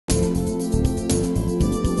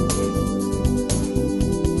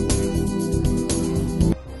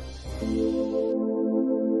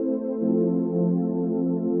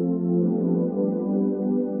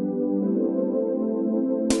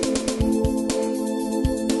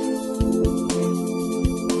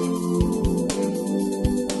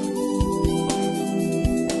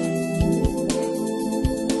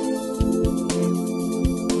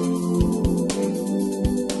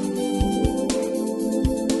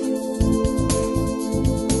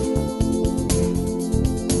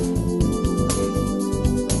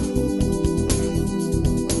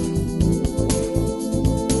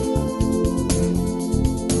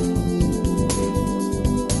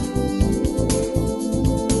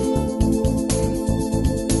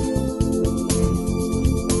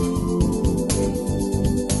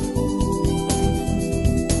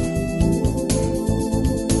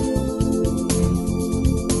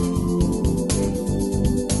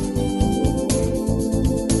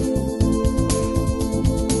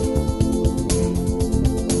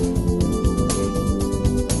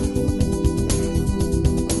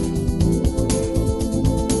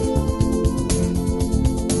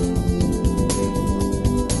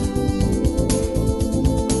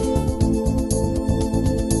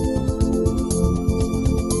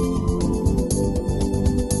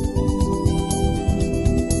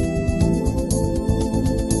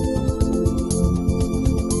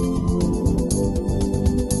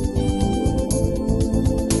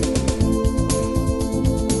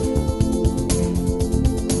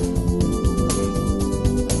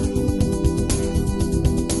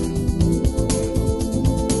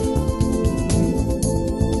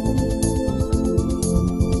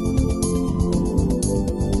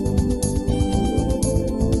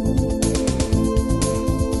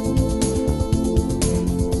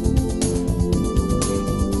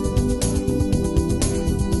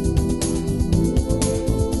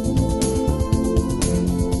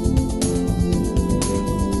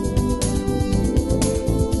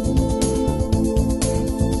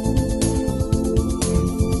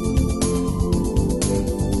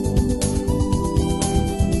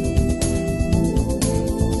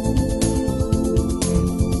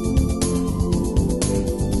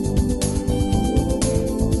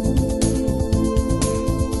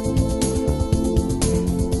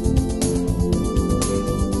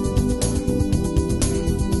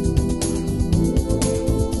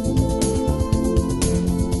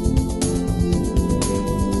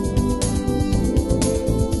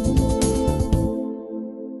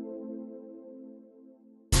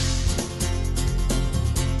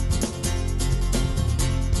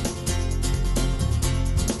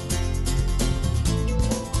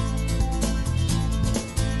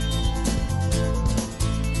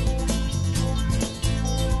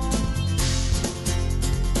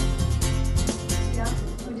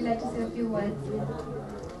few words.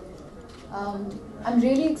 I'm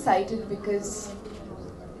really excited because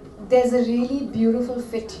there's a really beautiful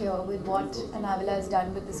fit here with what Anavila has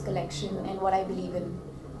done with this collection and what I believe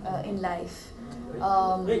in life.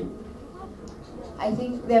 I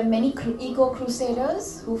think there are many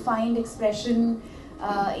eco-crusaders who find expression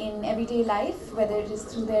in everyday life, whether it is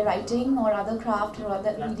through their writing or other craft or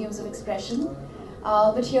other mediums of expression.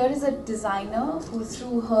 But here is a designer who,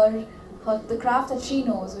 through the craft that she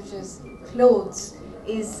knows, which is clothes,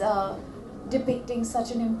 is depicting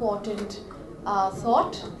such an important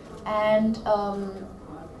thought. And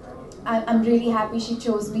I'm really happy she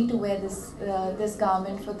chose me to wear this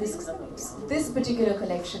garment for this particular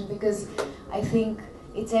collection, because I think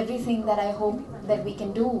it's everything that I hope that we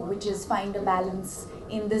can do, which is find a balance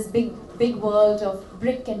in this big world of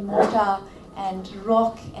brick and mortar and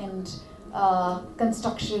rock and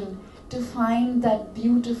construction, to find that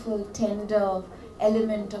beautiful, tender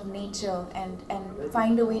element of nature and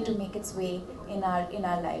find a way to make its way in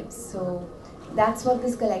our lives. So that's what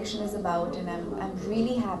this collection is about, and I'm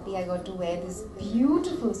really happy I got to wear this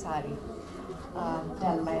beautiful sari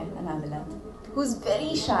done by Anavila, who's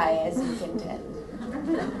very shy, as you can tell.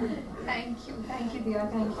 Thank you, dear.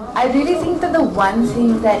 Thank you. I really think that the one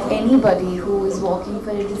thing that anybody who is working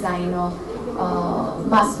for a designer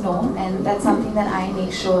must know, and that's something that I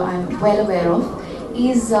make sure I'm well aware of,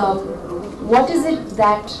 is what is it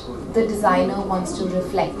that the designer wants to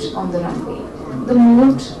reflect on the runway. The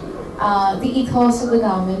mood, the ethos of the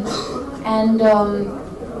garment, and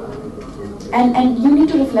you need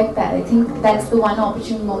to reflect that. I think that's the one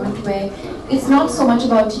opportune moment where it's not so much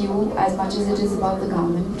about you as much as it is about the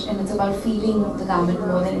garment, and it's about feeling the garment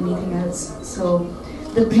more than anything else. So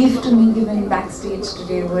the brief to me given backstage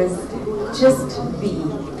today was just be,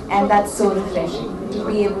 and that's so refreshing to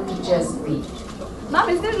be able to just be. Ma'am,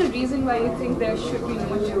 is there a reason why you think there should be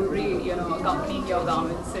no jewelry, accompanying your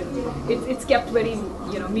garments, and it's kept very,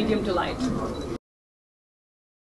 medium to light?